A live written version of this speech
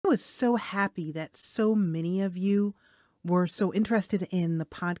was so happy that so many of you were so interested in the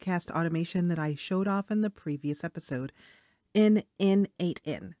podcast automation that I showed off in the previous episode in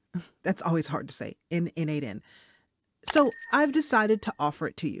N8N. That's always hard to say, in N8N. So I've decided to offer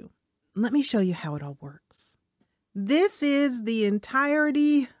it to you. Let me show you how it all works. This is the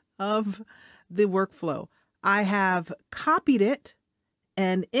entirety of the workflow. I have copied it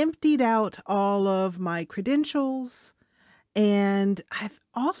and emptied out all of my credentials. And I've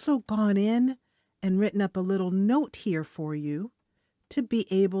also gone in and written up a little note here for you to be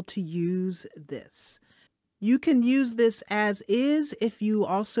able to use this. You can use this as is if you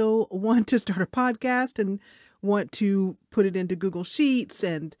also want to start a podcast and want to put it into Google Sheets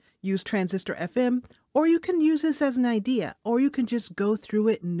and use Transistor FM, or you can use this as an idea, or you can just go through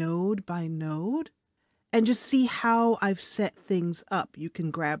it node by node and just see how I've set things up. You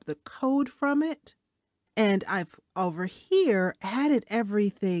can grab the code from it, and I've over here added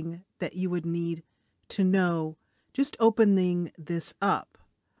everything that you would need to know just opening this up.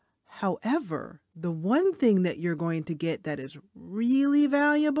 However, the one thing that you're going to get that is really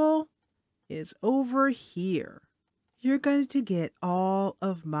valuable is over here. You're going to get all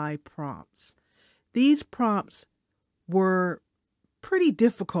of my prompts. These prompts were pretty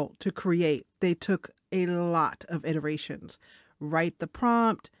difficult to create. They took a lot of iterations. Write the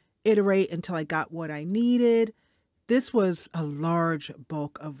prompt, iterate until I got what I needed. This was a large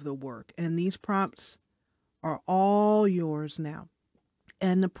bulk of the work, and these prompts are all yours now.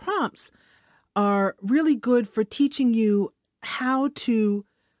 And the prompts are really good for teaching you how to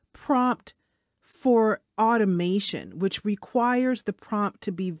prompt for automation, which requires the prompt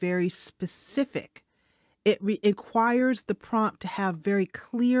to be very specific. It requires the prompt to have very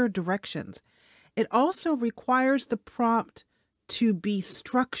clear directions. It also requires the prompt to be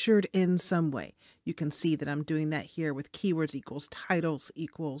structured in some way. You can see that I'm doing that here with keywords equals, titles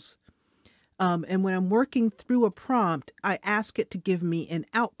equals. And when I'm working through a prompt, I ask it to give me an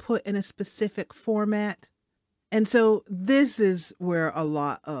output in a specific format. And so this is where a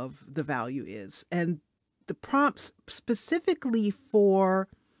lot of the value is. And the prompts specifically for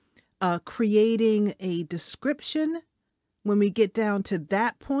creating a description, when we get down to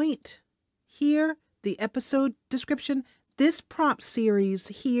that point here, the episode description, this prompt series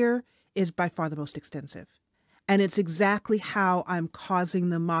here is by far the most extensive. And it's exactly how I'm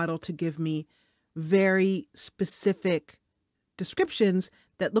causing the model to give me very specific descriptions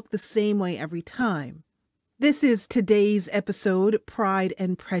that look the same way every time. This is today's episode, Pride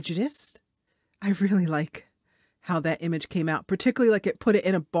and Prejudice. I really like how that image came out, particularly like it put it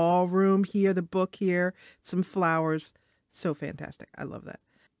in a ballroom here, the book here, some flowers. So fantastic. I love that.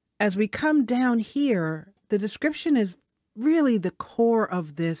 As we come down here, the description is really the core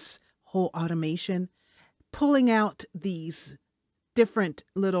of this whole automation, pulling out these different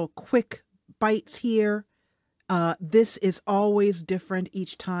little quick bites here. This is always different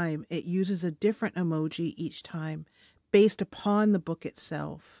each time. It uses a different emoji each time based upon the book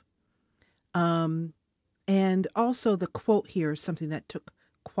itself. And also the quote here is something that took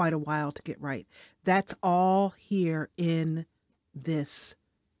quite a while to get right. That's all here in this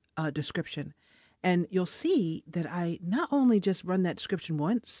description. And you'll see that I not only just run that description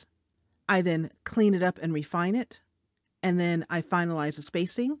once, I then clean it up and refine it. And then I finalize the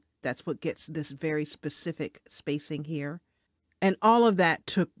spacing. That's what gets this very specific spacing here. And all of that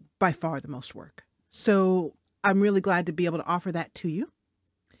took by far the most work. So I'm really glad to be able to offer that to you.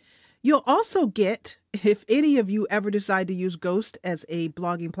 You'll also get, if any of you ever decide to use Ghost as a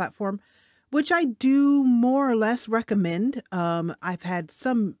blogging platform, which I do more or less recommend. I've had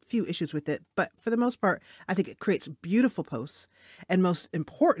some few issues with it, but for the most part, I think it creates beautiful posts. And most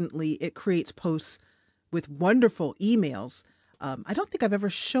importantly, it creates posts with wonderful emails. I don't think I've ever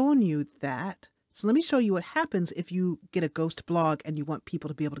shown you that. So let me show you what happens if you get a Ghost blog and you want people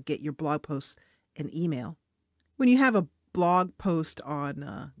to be able to get your blog posts in email. When you have a blog post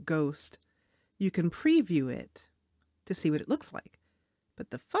on Ghost, you can preview it to see what it looks like. But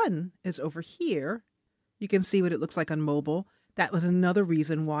the fun is over here. You can see what it looks like on mobile. That was another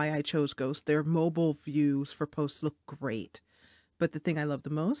reason why I chose Ghost. Their mobile views for posts look great. But the thing I love the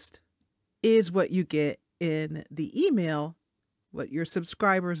most is what you get in the email, what your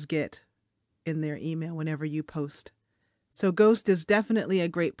subscribers get in their email whenever you post. So Ghost is definitely a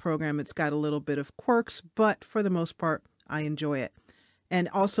great program. It's got a little bit of quirks, but for the most part, I enjoy it. And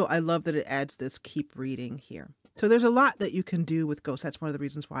also I love that it adds this keep reading here. So there's a lot that you can do with Ghost. That's one of the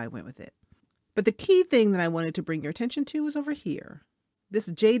reasons why I went with it. But the key thing that I wanted to bring your attention to is over here. This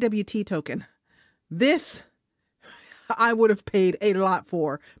JWT token. This I would have paid a lot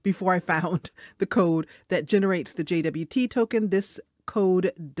for before I found the code that generates the JWT token. This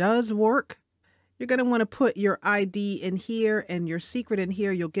code does work. You're going to want to put your ID in here and your secret in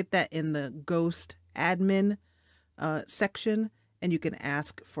here. You'll get that in the Ghost admin section, and you can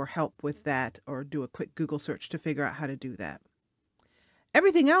ask for help with that or do a quick Google search to figure out how to do that.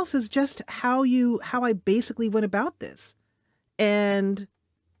 Everything else is just how I basically went about this and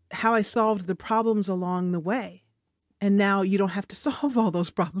how I solved the problems along the way. And now you don't have to solve all those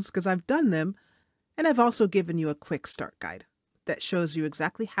problems because I've done them. And I've also given you a quick start guide that shows you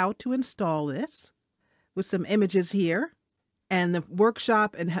exactly how to install this with some images here and the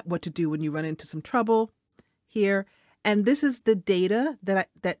workshop and what to do when you run into some trouble here. And this is the data that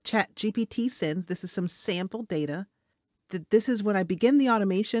ChatGPT sends. This is some sample data. This is when I begin the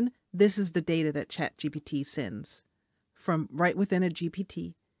automation. This is the data that ChatGPT sends from right within a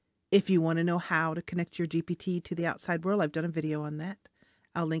GPT. If you want to know how to connect your GPT to the outside world, I've done a video on that.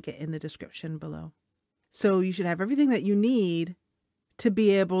 I'll link it in the description below. So you should have everything that you need to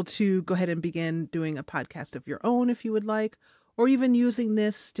be able to go ahead and begin doing a podcast of your own if you would like, or even using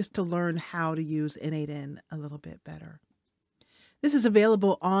this just to learn how to use N8N a little bit better. This is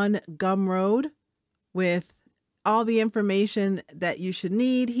available on Gumroad with all the information that you should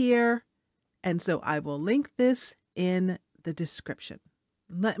need here. And so I will link this in the description.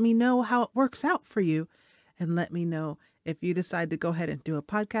 Let me know how it works out for you, and let me know if you decide to go ahead and do a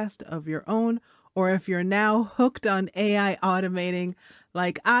podcast of your own, or if you're now hooked on AI automating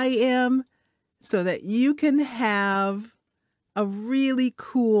like I am, so that you can have a really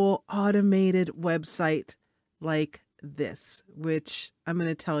cool automated website like this, which I'm going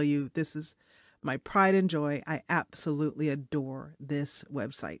to tell you, this is my pride and joy. I absolutely adore this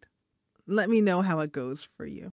website. Let me know how it goes for you.